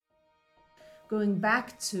going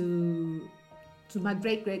back to my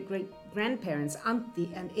great-great-great-grandparents, Antti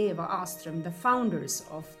and Eva Ahlström, the founders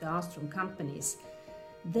of the Ahlström companies.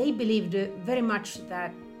 They believed very much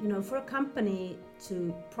that, for a company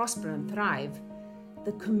to prosper and thrive,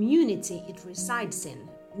 the community it resides in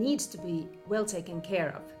needs to be well taken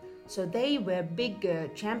care of. So they were big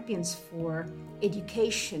champions for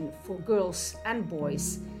education for girls and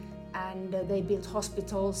boys, and they built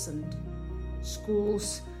hospitals and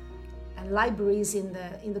schools and libraries in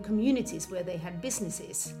the communities where they had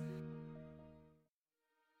businesses.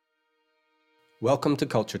 Welcome to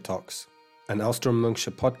Culture Talks, an Ahlström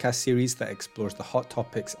Munksjö podcast series that explores the hot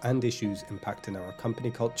topics and issues impacting our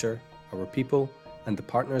company culture, our people, and the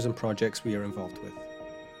partners and projects we are involved with.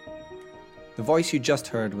 The voice you just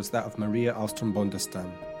heard was that of Maria Ahlström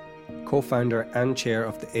Bondestam, co-founder and chair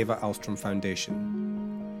of the Eva Ahlström Foundation.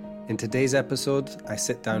 In today's episode, I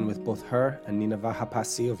sit down with both her and Nina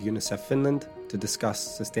Vahapassi of UNICEF Finland to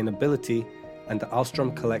discuss sustainability and the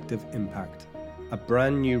Ahlström Collective Impact, a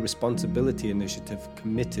brand new responsibility initiative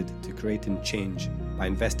committed to creating change by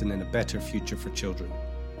investing in a better future for children.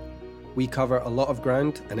 We cover a lot of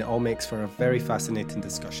ground and it all makes for a very fascinating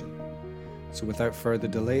discussion. So without further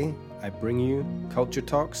delay, I bring you Culture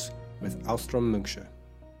Talks with Ahlström Munksjö.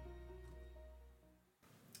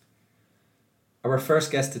 Our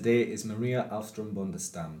first guest today is Maria Ahlström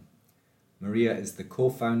Bondestam. Maria is the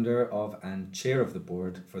co-founder of and chair of the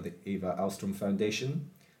board for the Eva Ahlström Foundation,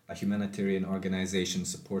 a humanitarian organisation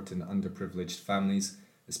supporting underprivileged families,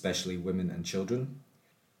 especially women and children.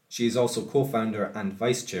 She is also co-founder and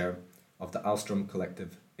vice chair of the Ahlström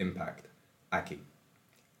Collective Impact, AKI,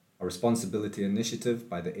 a responsibility initiative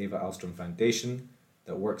by the Eva Ahlström Foundation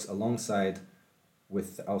that works alongside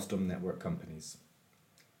with the Ahlström network companies.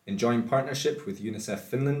 In joint partnership with UNICEF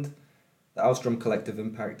Finland, the Ahlström Collective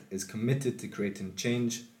Impact is committed to creating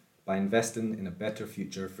change by investing in a better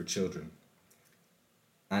future for children.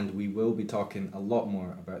 And we will be talking a lot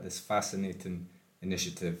more about this fascinating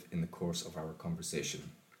initiative in the course of our conversation.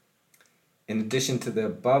 In addition to the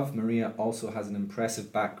above, Maria also has an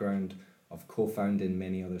impressive background of co-founding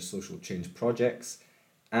many other social change projects,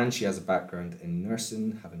 and she has a background in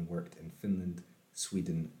nursing, having worked in Finland,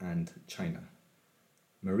 Sweden, and China.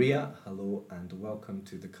 Maria, hello and welcome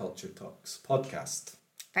to the Culture Talks podcast.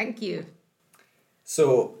 Thank you.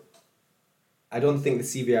 So, I don't think the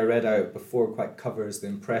CV I read out before quite covers the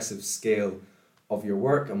impressive scale of your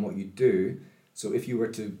work and what you do. So if you were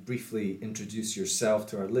to briefly introduce yourself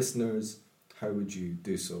to our listeners, how would you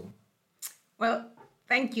do so? Well,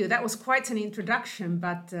 thank you. That was quite an introduction,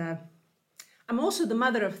 but I'm also the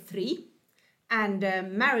mother of 3 and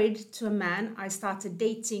married to a man I started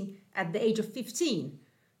dating at the age of 15.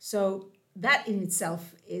 So that in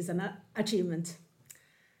itself is an achievement.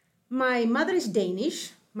 My mother is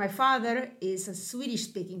Danish. My father is a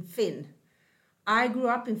Swedish-speaking Finn. I grew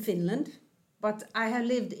up in Finland, but I have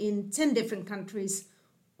lived in 10 different countries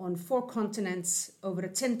on 4 continents over a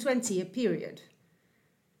 10-20 year period.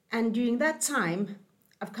 And during that time,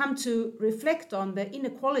 I've come to reflect on the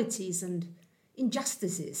inequalities and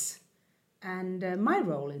injustices and my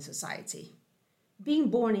role in society.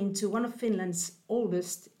 Being born into one of Finland's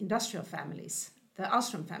oldest industrial families, the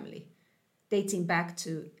Ahlström family, dating back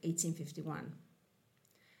to 1851.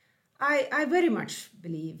 I very much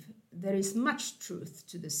believe there is much truth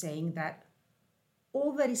to the saying that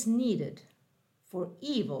all that is needed for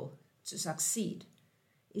evil to succeed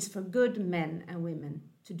is for good men and women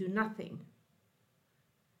to do nothing.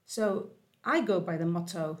 So I go by the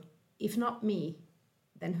motto, if not me,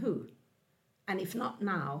 then who? And if not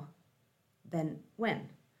now, then when?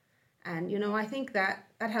 And I think that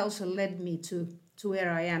has also led me to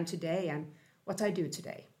where I am today and what I do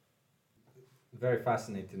today. Very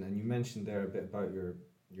fascinating. And you mentioned there a bit about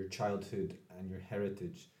your childhood and your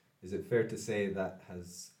heritage. Is it fair to say that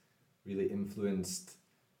has really influenced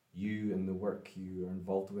you and the work you are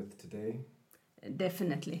involved with today?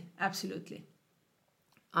 Definitely, absolutely.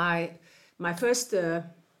 My first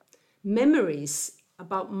memories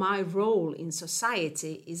about my role in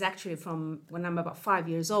society is actually from when I'm about 5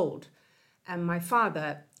 years old. And my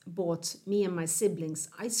father bought me and my siblings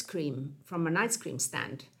ice cream from an ice cream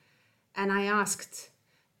stand. And I asked,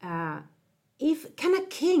 can a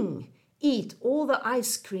king eat all the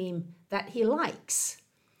ice cream that he likes?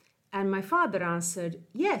 And my father answered,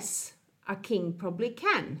 yes, a king probably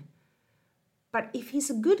can. But if he's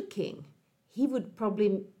a good king, he would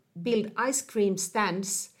probably build ice cream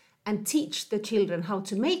stands and teach the children how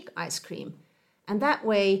to make ice cream. And that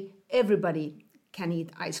way, everybody can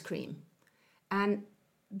eat ice cream. And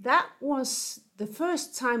that was the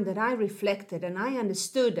first time that I reflected and I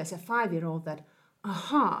understood as a 5-year-old that,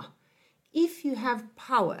 if you have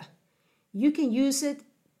power, you can use it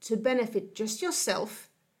to benefit just yourself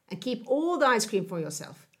and keep all the ice cream for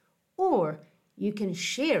yourself, or you can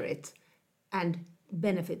share it and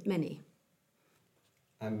benefit many.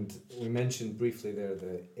 And we mentioned briefly there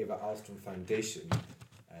the Eva Ahlström Foundation,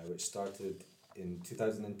 which started in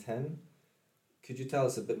 2010. Could you tell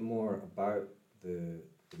us a bit more about the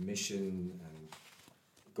mission and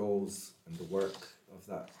goals and the work of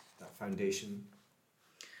that foundation?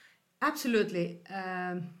 Absolutely.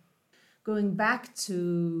 Going back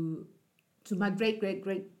to my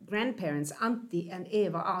great-great-great-grandparents, Antti and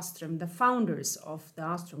Eva Ahlström, the founders of the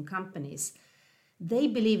Ahlström companies, they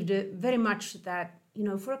believed very much that,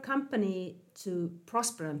 for a company to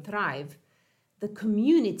prosper and thrive, the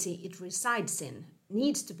community it resides in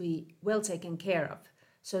needs to be well taken care of.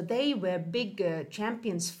 So they were big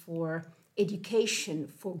champions for education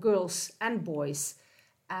for girls and boys,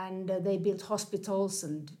 and they built hospitals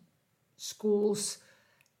and schools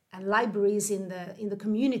and libraries in the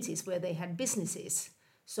communities where they had businesses.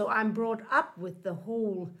 So I'm brought up with the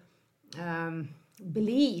whole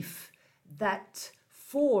belief that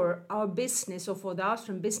for our business or for the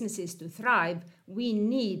Ahlström businesses to thrive, we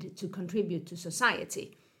need to contribute to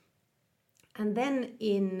society. And then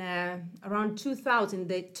in around 2000,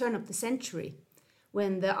 the turn of the century,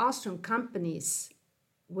 when the Ahlström companies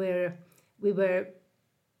we were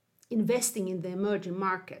investing in the emerging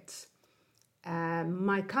markets,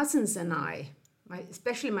 my cousins and I,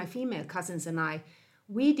 especially my female cousins and I,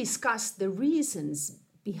 we discussed the reasons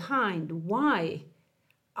behind why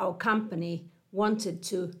our company wanted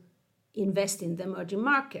to invest in the emerging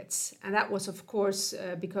markets. And that was, of course,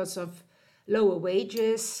 because of lower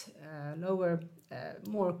wages,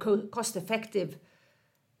 more cost-effective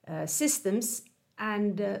systems.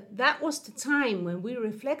 And that was the time when we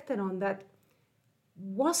reflected on that.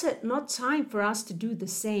 Was it not time for us to do the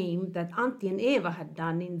same that Antti and Eva had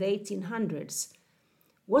done in the 1800s?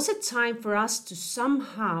 Was it time for us to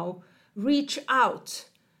somehow reach out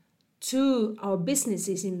to our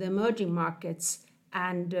businesses in the emerging markets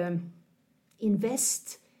and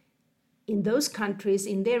invest in those countries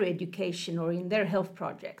in their education or in their health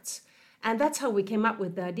projects? And that's how we came up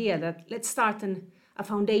with the idea that let's start a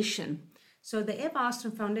foundation. So the Eva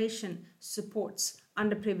Ahlström Foundation supports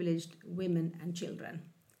underprivileged women and children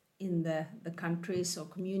in the countries or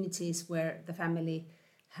communities where the family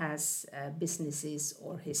has businesses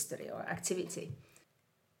or history or activity.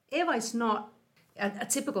 Eva is not a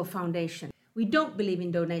typical foundation. We don't believe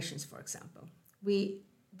in donations, for example. We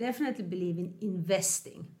definitely believe in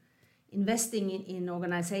investing in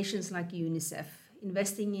organizations like UNICEF,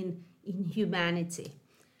 investing in humanity.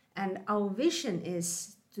 And our vision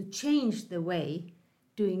is to change the way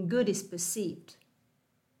doing good is perceived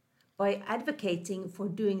by advocating for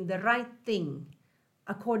doing the right thing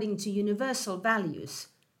according to universal values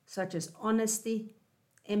such as honesty,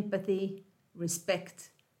 empathy,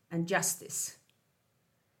 respect, and justice.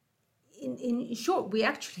 In short, we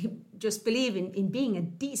actually just believe in being a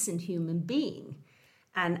decent human being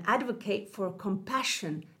and advocate for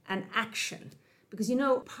compassion and action. Because,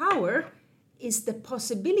 power is the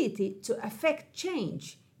possibility to affect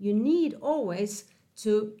change. You need always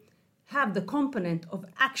to have the component of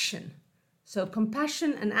action. So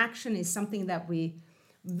compassion and action is something that we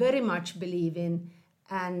very much believe in,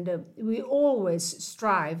 and we always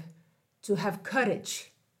strive to have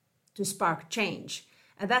courage to spark change.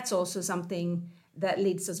 And that's also something that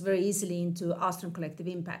leads us very easily into Ahlström Collective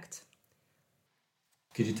Impact.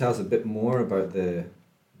 Could you tell us a bit more about the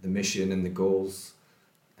mission and the goals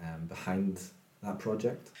behind that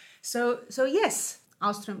project? So yes,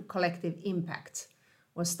 Ahlström Collective Impact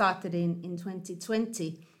was started in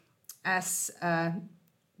 2020 as a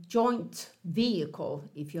joint vehicle,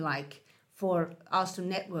 if you like, for Ahlström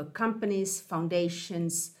Network companies,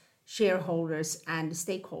 foundations, shareholders, and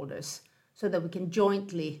stakeholders, so that we can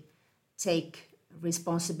jointly take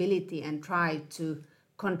responsibility and try to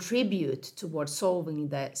contribute towards solving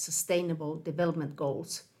the Sustainable Development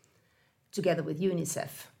Goals together with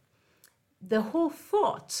UNICEF. The whole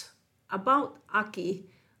thought about Aki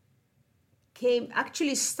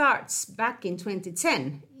actually starts back in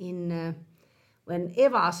 2010 when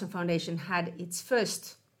Eva Ahlström Foundation had its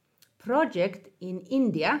first project in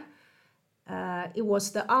India. It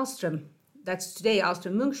was the Ahlström, that's today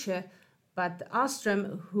Ahlström Munksjö, but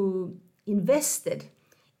Ahlström who invested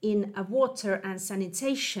in a water and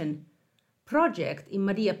sanitation project in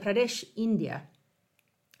Madhya Pradesh, India.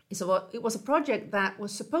 So it was a project that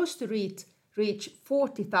was supposed to reach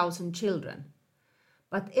 40,000 children,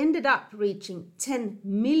 but ended up reaching 10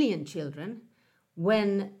 million children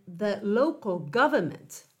when the local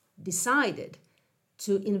government decided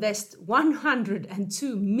to invest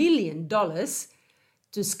 $102 million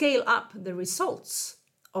to scale up the results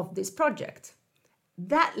of this project.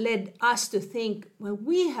 That led us to think, well,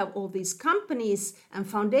 we have all these companies and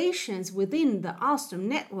foundations within the Ahlstrom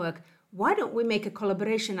network. Why don't we make a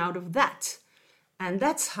collaboration out of that? And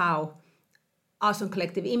that's how Ahlstrom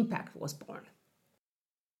Collective Impact was born.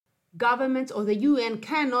 Government or the UN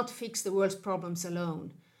cannot fix the world's problems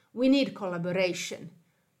alone. We need collaboration.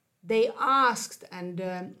 They asked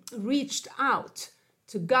and reached out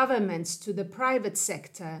to governments, to the private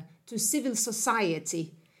sector, to civil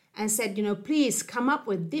society, and said, please come up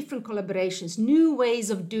with different collaborations, new ways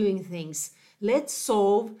of doing things. Let's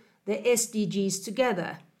solve the SDGs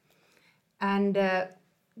together. And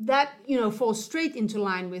that, falls straight into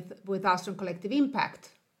line with Ahlstrom Collective Impact,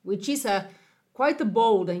 which is quite a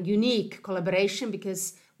bold and unique collaboration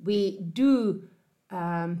because we do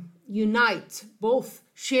unite both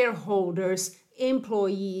shareholders,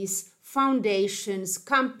 employees, foundations,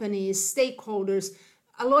 companies, stakeholders,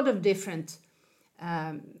 a lot of different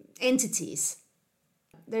entities.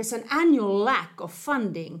 There's an annual lack of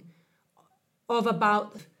funding of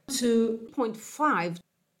about $2.5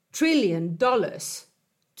 trillion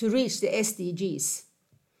to reach the SDGs.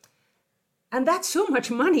 And that's so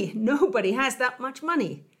much money. Nobody has that much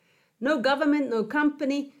money. No government, no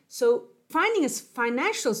company. So finding a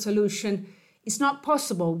financial solution is not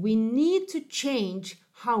possible. We need to change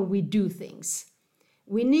how we do things.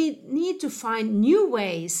 We need to find new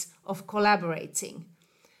ways of collaborating.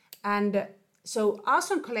 And so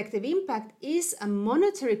Ahlstrom Collective Impact is a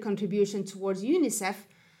monetary contribution towards UNICEF,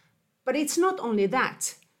 but it's not only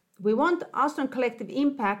that. We want Ahlstrom Collective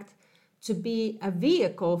Impact to be a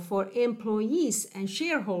vehicle for employees and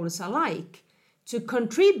shareholders alike to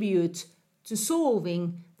contribute to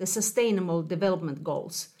solving the Sustainable Development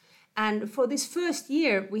Goals. And for this first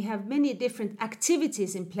year, we have many different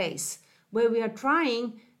activities in place where we are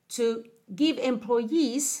trying to give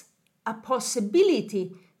employees a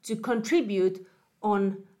possibility to contribute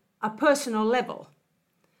on a personal level.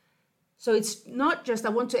 So it's not just, I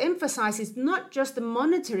want to emphasize, it's not just the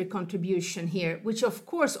monetary contribution here, which of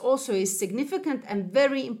course also is significant and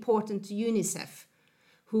very important to UNICEF,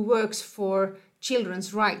 who works for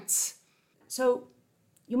children's rights. So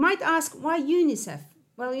you might ask, why UNICEF?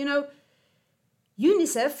 Well,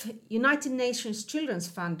 UNICEF, United Nations Children's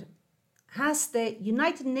Fund, has the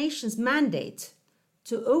United Nations mandate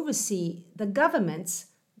to oversee the governments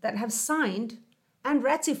that have signed and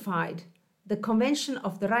ratified the Convention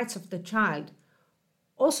of the Rights of the Child,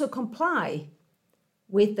 also comply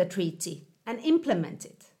with the treaty and implement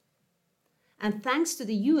it. And thanks to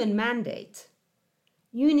the UN mandate,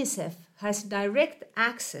 UNICEF has direct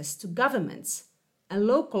access to governments and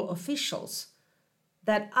local officials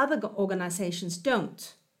that other organizations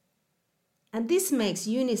don't. And this makes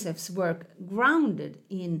UNICEF's work grounded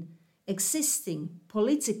in existing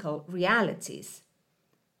political realities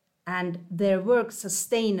and their work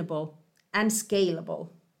sustainable and scalable.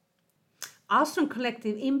 Ahlstrom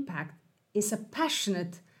Collective Impact is a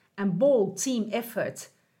passionate and bold team effort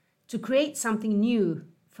to create something new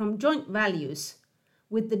from joint values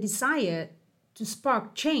with the desire to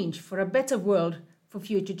spark change for a better world for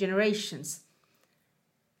future generations.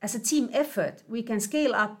 As a team effort, we can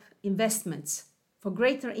scale up investments for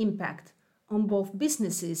greater impact on both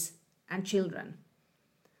businesses and children.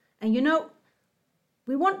 And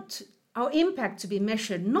we want our impact to be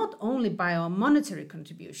measured not only by our monetary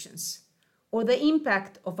contributions or the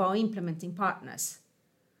impact of our implementing partners,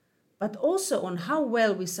 but also on how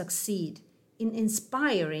well we succeed in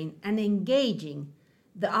inspiring and engaging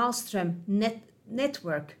the Ahlstrom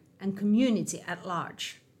network and community at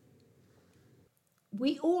large.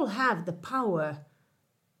 We all have the power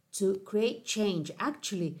to create change.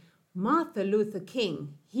 Actually, Martin Luther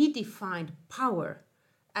King, he defined power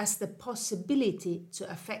as the possibility to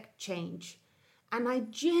affect change. And I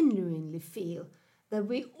genuinely feel that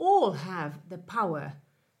we all have the power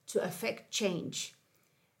to affect change.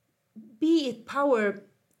 Be it power,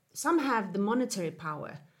 some have the monetary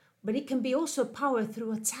power, but it can be also power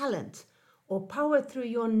through a talent, or power through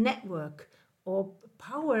your network, or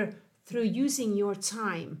power through using your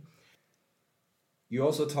time. You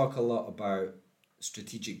also talk a lot about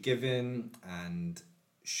strategic giving and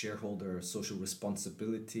shareholder social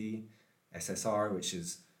responsibility, SSR, which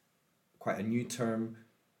is quite a new term.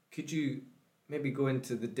 Could you maybe go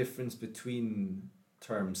into the difference between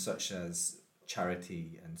terms such as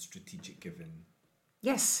charity and strategic giving?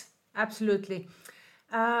 Yes, absolutely.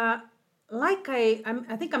 Like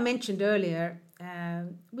I think I mentioned earlier,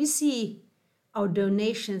 we see our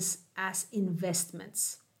donations as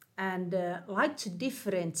investments. and like to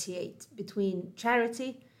differentiate between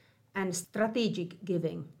charity and strategic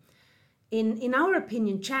giving. In our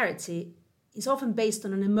opinion, charity is often based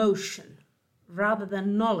on an emotion rather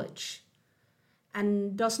than knowledge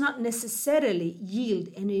and does not necessarily yield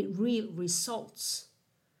any real results,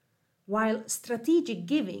 while strategic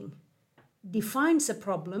giving defines a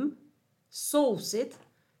problem, solves it,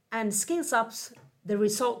 and scales up the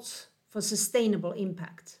results for sustainable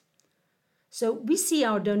impact. So we see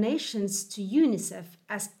our donations to UNICEF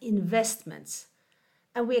as investments,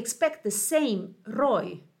 and we expect the same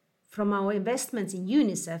ROI from our investments in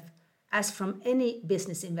UNICEF as from any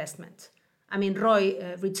business investment. I mean,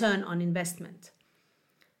 ROI, return on investment.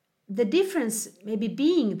 The difference maybe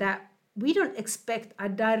being that we don't expect a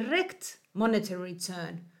direct monetary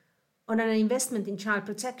return on an investment in child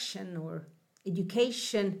protection or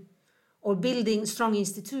education or building strong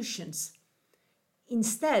institutions.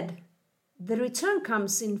 Instead, the return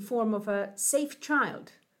comes in form of a safe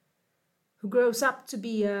child who grows up to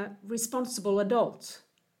be a responsible adult,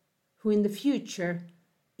 who in the future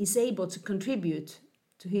is able to contribute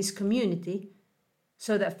to his community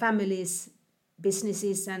so that families,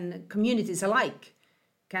 businesses, and communities alike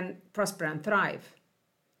can prosper and thrive.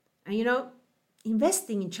 And you know,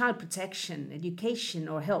 investing in child protection, education,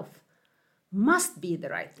 or health must be the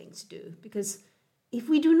right thing to do, because if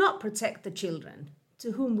we do not protect the children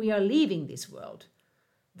to whom we are leaving this world,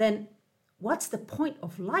 then what's the point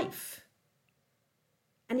of life?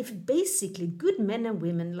 And if basically good men and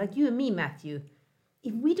women like you and me, Matthew,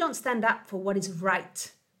 if we don't stand up for what is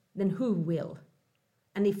right, then who will?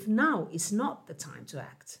 And if now is not the time to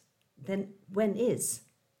act, then when is?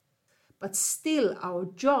 But still, our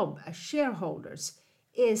job as shareholders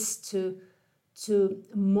is to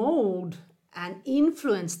mold and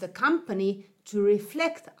influence the company to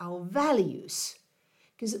reflect our values.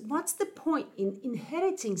 Because what's the point in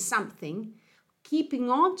inheriting something, keeping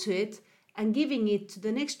on to it, and giving it to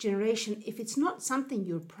the next generation if it's not something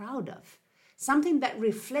you're proud of, something that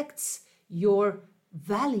reflects your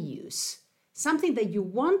values, something that you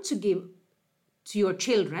want to give to your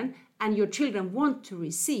children and your children want to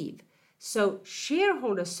receive. So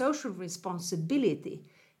shareholder social responsibility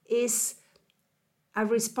is a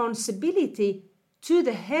responsibility to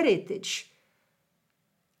the heritage,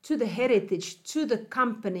 to the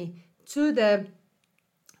company, to the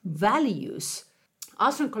values.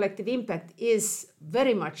 Ahlstrom Collective Impact is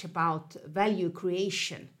very much about value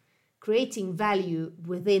creation, creating value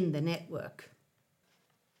within the network.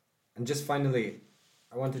 And just finally,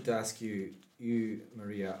 I wanted to ask you,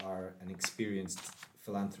 Maria, are an experienced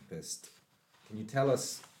philanthropist. Can you tell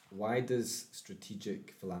us, why does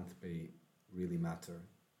strategic philanthropy really matter?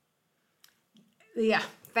 Yeah,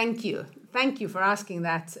 thank you. Thank you for asking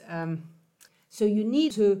that. So you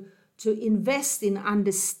need to invest in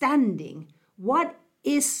understanding what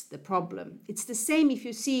is the problem. It's the same if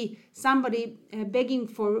you see somebody begging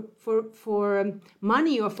for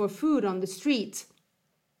money or for food on the street.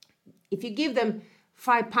 If you give them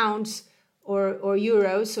 £5 or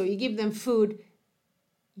euros, or you give them food,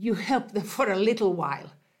 you help them for a little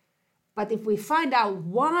while. But if we find out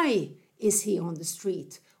why is he on the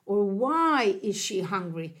street, or why is she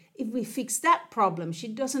hungry, if we fix that problem, she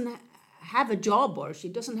doesn't have a job, or she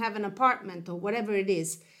doesn't have an apartment, or whatever it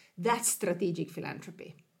is, that's strategic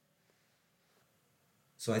philanthropy.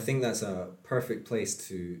 So I think that's a perfect place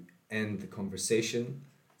to end the conversation.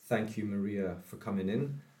 Thank you, Maria, for coming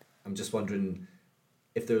in. I'm just wondering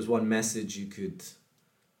if there's one message you could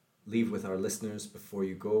leave with our listeners before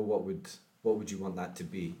you go, what would you want that to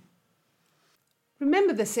be?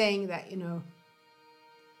 Remember the saying that,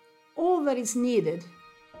 all that is needed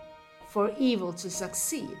for evil to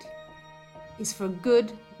succeed is for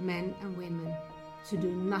good men and women to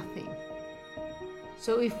do nothing.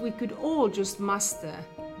 So if we could all just muster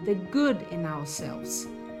the good in ourselves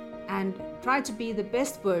and try to be the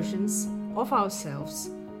best versions of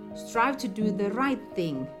ourselves, strive to do the right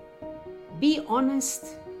thing, be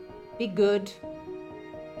honest, be good,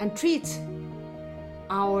 and treat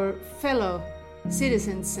our fellow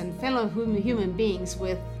citizens and fellow human beings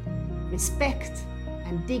with respect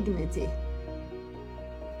and dignity.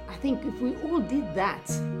 I think if we all did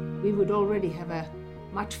that, we would already have a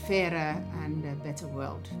much fairer and a better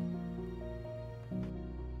world.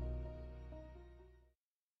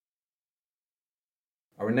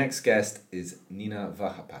 Our next guest is Nina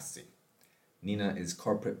Vahapasti. Nina is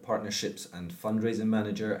Corporate Partnerships and Fundraising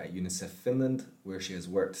Manager at UNICEF Finland, where she has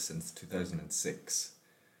worked since 2006.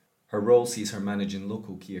 Her role sees her managing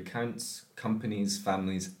local key accounts, companies,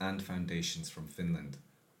 families and foundations from Finland,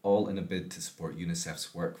 all in a bid to support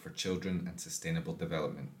UNICEF's work for children and sustainable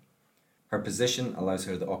development. Her position allows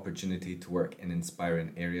her the opportunity to work in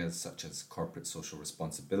inspiring areas such as corporate social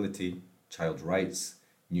responsibility, child rights,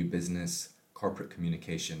 new business, corporate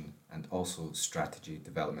communication, and also strategy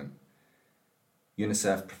development.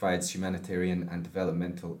 UNICEF provides humanitarian and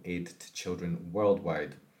developmental aid to children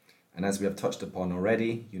worldwide, and as we have touched upon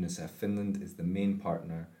already, UNICEF Finland is the main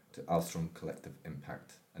partner to Alstrom Collective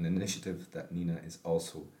Impact, an initiative that Nina is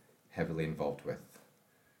also heavily involved with.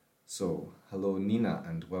 So, hello Nina,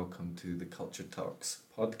 and welcome to the Culture Talks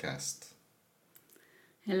podcast.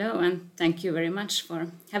 Hello, and thank you very much for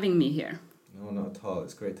having me here. No, not at all.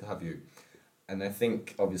 It's great to have you. And I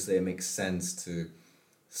think obviously it makes sense to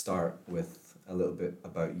start with a little bit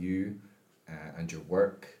about you and your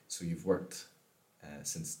work. So you've worked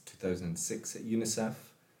since 2006 at UNICEF.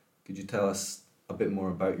 Could you tell us a bit more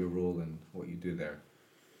about your role and what you do there?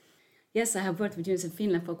 Yes, I have worked with UNICEF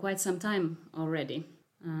Finland for quite some time already.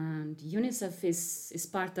 And UNICEF is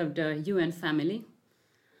part of the UN family,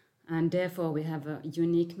 and therefore we have a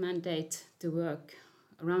unique mandate to work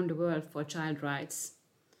around the world for child rights.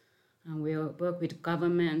 And we work with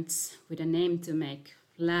governments with an aim to make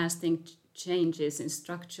lasting changes in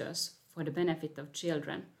structures for the benefit of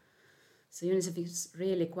children. So UNICEF is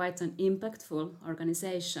really quite an impactful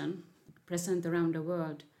organization present around the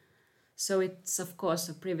world. So it's of course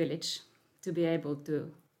a privilege to be able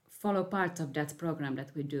to follow part of that program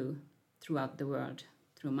that we do throughout the world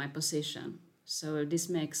through my position. So this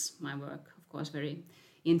makes my work, of course, very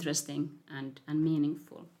interesting and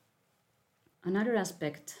meaningful. Another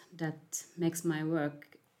aspect that makes my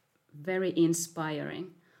work very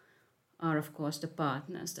inspiring are, of course, the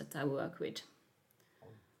partners that I work with.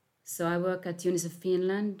 So I work at UNICEF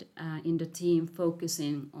Finland in the team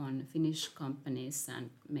focusing on Finnish companies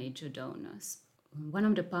and major donors. One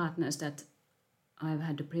of the partners that I've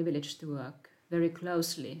had the privilege to work very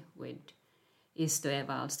closely with is the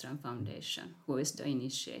Eva Ahlström Foundation, who is the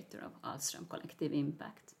initiator of Ahlström Collective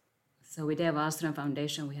Impact. So with Eva Ahlström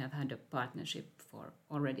Foundation, we have had a partnership for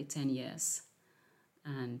already 10 years.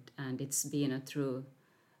 And it's been a true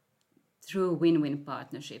win-win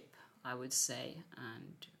partnership, I would say.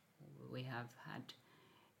 And we have had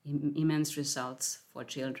immense results for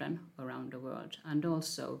children around the world, and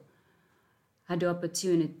also had the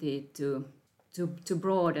opportunity to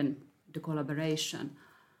broaden the collaboration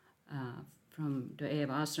from the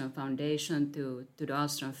Eva Ahlström Foundation to the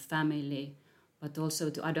Ahlström family, but also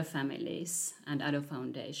to other families and other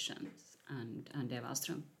foundations. And the Eva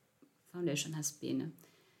Ahlström Foundation has been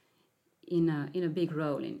in a big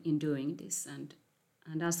role in doing this. And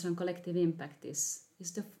Ahlström Collective Impact is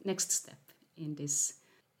the next step in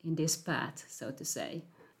this path, so to say.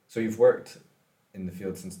 So you've worked in the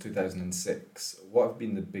field since 2006. What have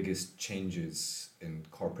been the biggest changes in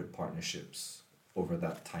corporate partnerships over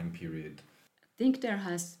that time period? I think there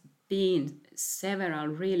has been several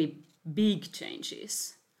really big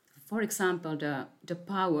changes. For example, the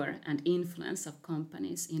power and influence of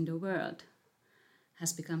companies in the world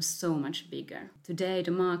has become so much bigger. Today,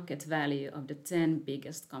 the market value of the 10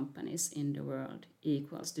 biggest companies in the world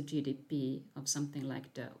equals the GDP of something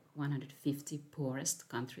like the 150 poorest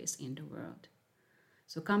countries in the world.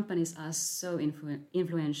 So companies are so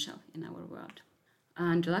influential in our world.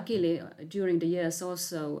 And luckily, during the years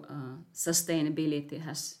also, sustainability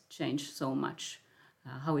has changed so much,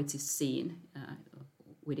 how it is seen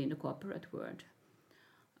within the corporate world.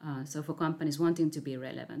 So for companies wanting to be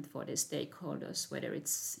relevant for their stakeholders, whether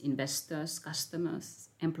it's investors, customers,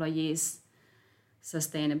 employees,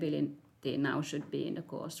 sustainability now should be in the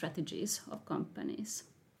core strategies of companies.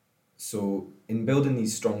 So in building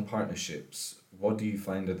these strong partnerships, what do you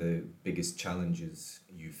find are the biggest challenges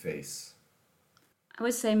you face? I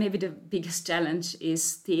would say maybe the biggest challenge is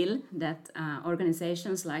still that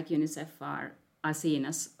organizations like UNICEF are seen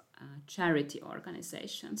as charity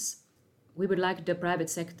organizations. We would like the private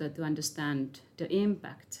sector to understand the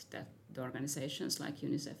impact that the organizations like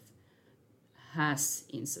UNICEF has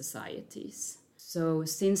in societies. So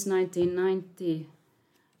since 1990,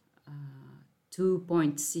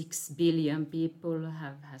 2.6 billion people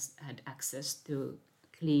have had access to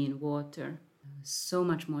clean water. So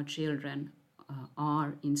much more children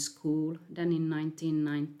are in school than in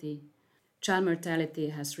 1990. Child mortality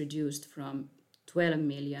has reduced from 12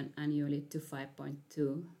 million annually to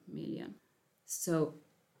 5.2 million. So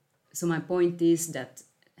my point is that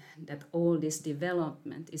all this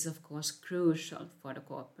development is of course crucial for the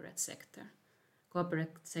corporate sector.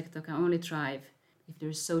 Corporate sector can only thrive if there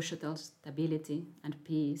is societal stability and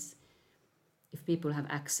peace, if people have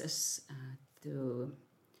access to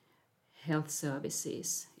health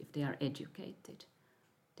services, if they are educated,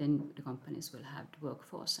 then the companies will have the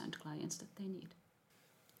workforce and clients that they need.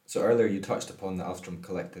 So earlier you touched upon the Alstrom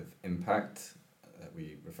Collective Impact that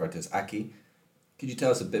we refer to as AKI. Could you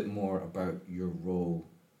tell us a bit more about your role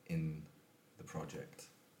in the project?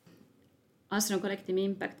 Alstrom Collective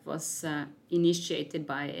Impact was initiated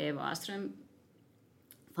by Eva Alstrom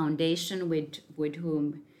Foundation, with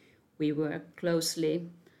whom we work closely.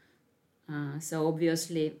 So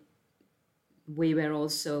obviously we were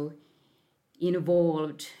also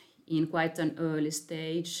involved in quite an early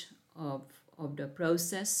stage of the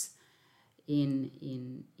process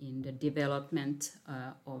in the development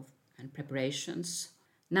of and preparations.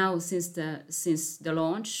 Now, since the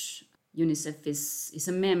launch, UNICEF is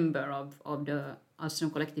a member of the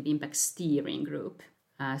Alstrom Collective Impact Steering Group.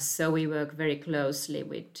 So we work very closely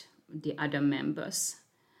with the other members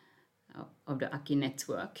of the AKI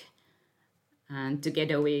network. And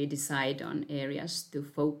together we decide on areas to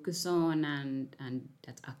focus on and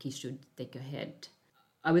that AKI should take ahead.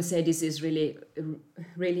 I would say this is really,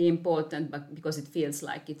 really important, but because it feels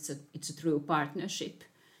like it's a true partnership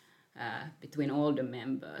between all the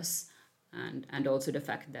members, and also the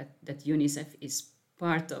fact that UNICEF is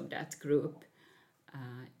part of that group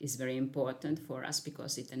is very important for us,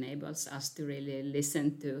 because it enables us to really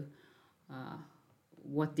listen to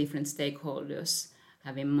what different stakeholders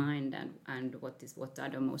have in mind and what are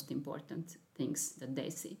the most important things that they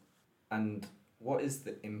see. And what is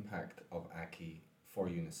the impact of AKI for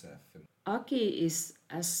UNICEF? AKI is,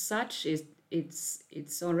 as such,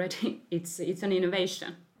 it's already it's an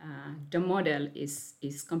innovation. The model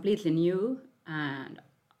is completely new, and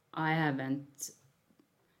I haven't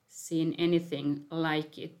seen anything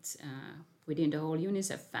like it within the whole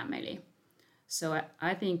UNICEF family. So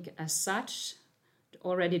I think, as such,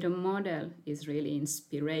 already the model is really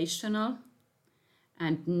inspirational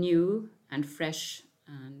and new and fresh,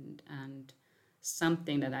 and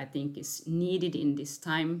something that I think is needed in this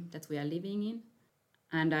time that we are living in.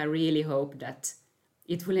 And I really hope that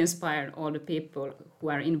it will inspire all the people who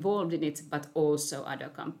are involved in it, but also other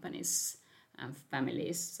companies and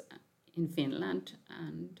families in Finland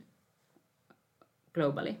and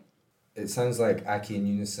globally. It sounds like AKI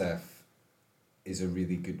and UNICEF is a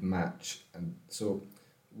really good match. And so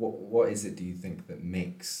what is it, do you think, that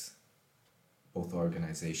makes both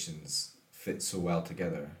organizations fit so well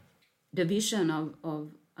together? The vision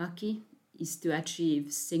of AKI is to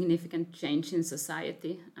achieve significant change in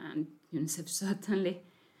society, and UNICEF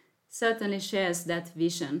certainly shares that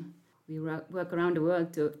vision. We work around the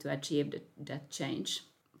world to achieve that change.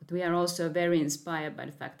 But we are also very inspired by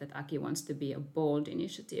the fact that AKI wants to be a bold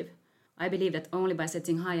initiative. I believe that only by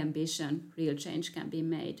setting high ambition, real change can be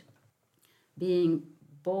made. Being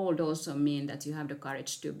bold also means that you have the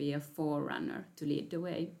courage to be a forerunner, to lead the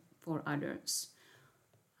way for others.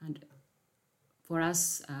 And for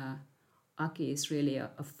us, AKI is really a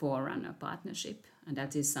forerunner partnership, and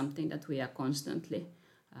that is something that we are constantly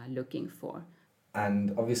looking for.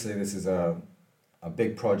 And obviously this is a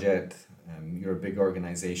big project, you're a big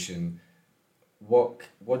organization. What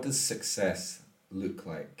does success look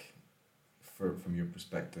like from your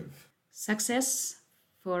perspective? Success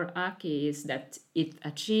for AKI is that it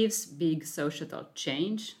achieves big societal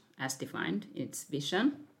change as defined in its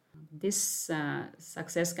vision. This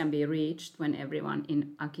success can be reached when everyone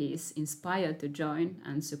in AKI is inspired to join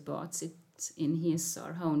and supports it in his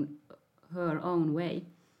or her own way.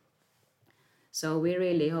 So we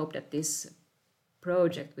really hope that this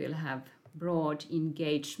project will have broad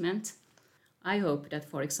engagement. I hope that,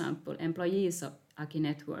 for example, employees of AKI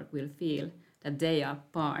Network will feel that they are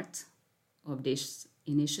part of this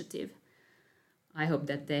initiative. I hope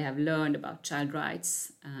that they have learned about child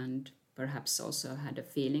rights and perhaps also had a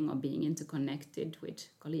feeling of being interconnected with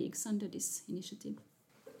colleagues under this initiative.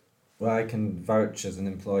 Well, I can vouch as an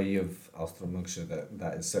employee of Alstrom Munksjö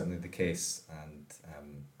that is certainly the case, and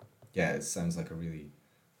it sounds like a really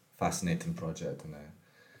fascinating project, and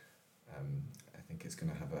I think it's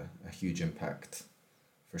going to have a huge impact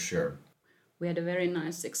for sure. We had a very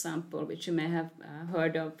nice example, which you may have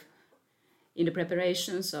heard of. In the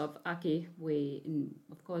preparations of AKI, we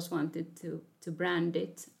of course wanted to brand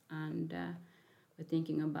it, and we're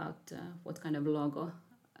thinking about what kind of logo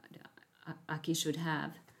AKI should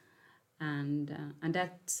have, and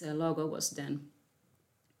that logo was then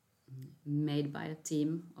made by a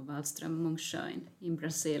team of Alstrom Munksjö in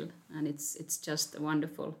Brazil, and it's just a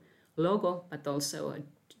wonderful logo, but also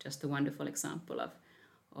just a wonderful example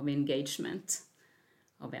of engagement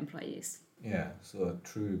of employees. Yeah, so a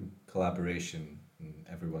true collaboration and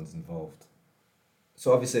everyone's involved.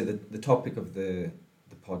 So obviously the topic of the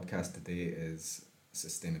podcast today is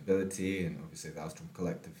sustainability and obviously the Alstrom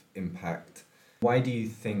Collective Impact. Why do you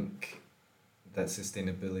think that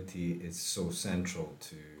sustainability is so central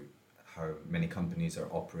to how many companies are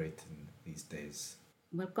operating these days?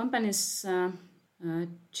 Well, companies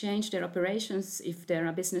change their operations if there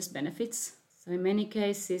are business benefits. So in many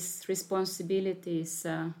cases, responsibility is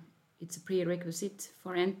it's a prerequisite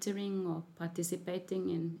for entering or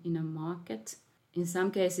participating in a market. In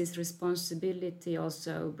some cases, responsibility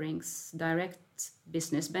also brings direct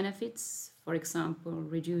business benefits. For example,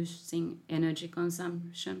 reducing energy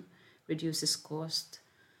consumption reduces cost.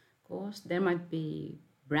 There might be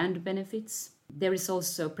brand benefits. There is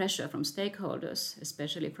also pressure from stakeholders,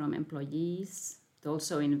 especially from employees, but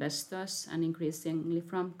also investors, and increasingly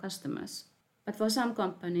from customers. But for some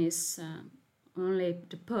companies, only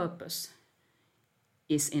the purpose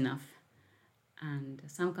is enough. And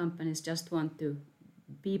some companies just want to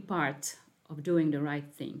be part of doing the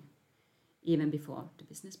right thing, even before the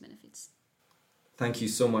business benefits. Thank you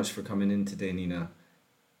so much for coming in today, Nina.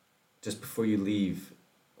 Just before you leave,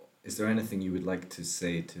 is there anything you would like to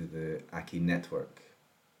say to the Aki network?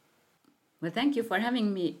 Well, thank you for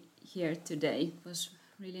having me here today. It was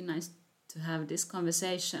really nice to have this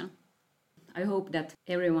conversation. I hope that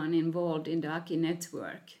everyone involved in the Aki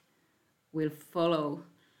network will follow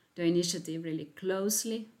the initiative really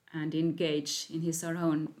closely and engage in his or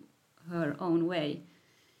her own way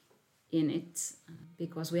in it,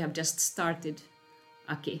 because we have just started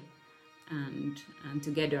Aki, and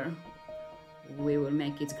together we will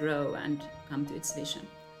make it grow and come to its vision.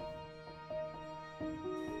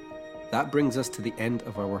 That brings us to the end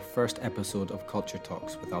of our first episode of Culture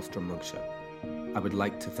Talks with Ahlstrom Munksjö. I would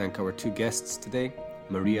like to thank our two guests today,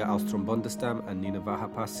 Maria Ahlstrom Bondestam and Nina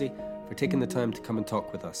Vahapassi, for taking the time to come and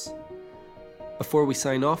talk with us. Before we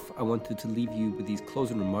sign off, I wanted to leave you with these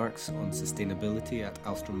closing remarks on sustainability at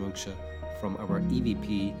Ahlstrom Munksjö from our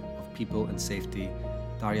EVP of People and Safety,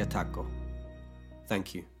 Darja Takko.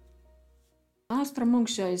 Thank you. Ahlstrom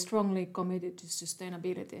Munksjö is strongly committed to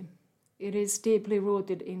sustainability. It is deeply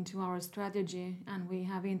rooted into our strategy, and we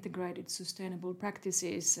have integrated sustainable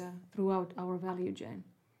practices throughout our value chain.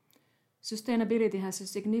 Sustainability has a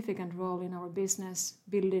significant role in our business,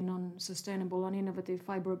 building on sustainable and innovative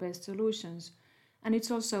fiber-based solutions, and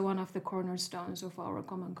it's also one of the cornerstones of our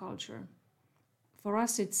common culture. For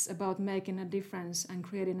us, it's about making a difference and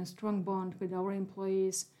creating a strong bond with our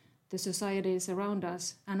employees, the societies around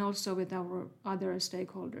us, and also with our other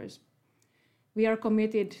stakeholders. We are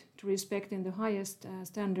committed to respecting the highest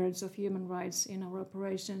standards of human rights in our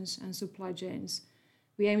operations and supply chains.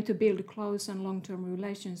 We aim to build close and long-term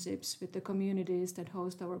relationships with the communities that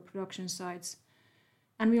host our production sites,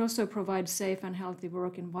 and we also provide safe and healthy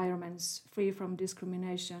work environments free from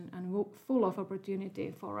discrimination and full of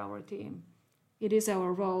opportunity for our team. It is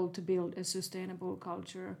our role to build a sustainable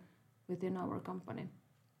culture within our company.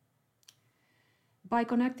 By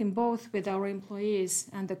connecting both with our employees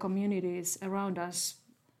and the communities around us,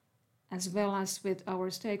 as well as with our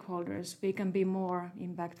stakeholders, we can be more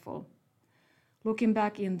impactful. Looking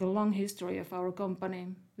back in the long history of our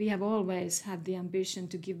company, we have always had the ambition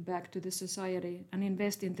to give back to the society and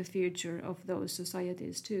invest in the future of those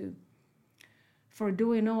societies too. For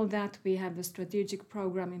doing all that, we have a strategic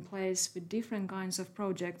program in place with different kinds of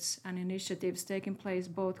projects and initiatives taking place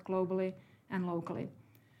both globally and locally.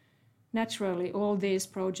 Naturally, all these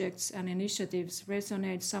projects and initiatives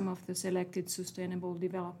resonate some of the selected Sustainable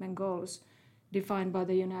Development Goals defined by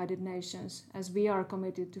the United Nations, as we are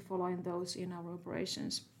committed to following those in our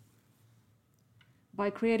operations. By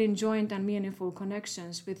creating joint and meaningful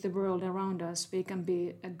connections with the world around us, we can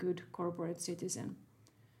be a good corporate citizen.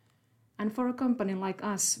 And for a company like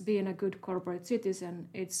us, being a good corporate citizen,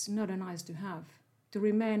 it's not a nice to have. To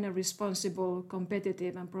remain a responsible,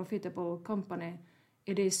 competitive and profitable company,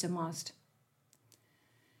 it is a must.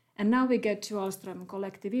 And now we get to Ahlstrom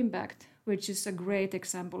Collective Impact, which is a great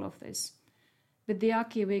example of this. With the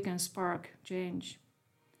Aki, we can spark change.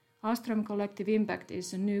 Ahlstrom Collective Impact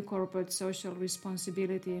is a new corporate social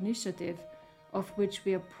responsibility initiative, of which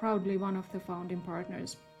we are proudly one of the founding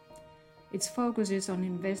partners. Its focus is on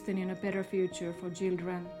investing in a better future for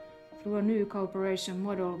children through a new cooperation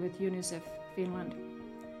model with UNICEF Finland.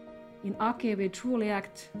 In Aki, we truly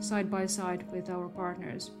act side by side with our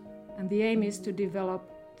partners, and the aim is to develop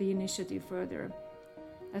the initiative further.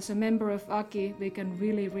 As a member of Aki, we can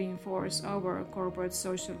really reinforce our corporate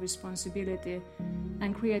social responsibility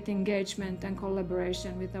and create engagement and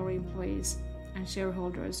collaboration with our employees and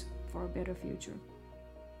shareholders for a better future.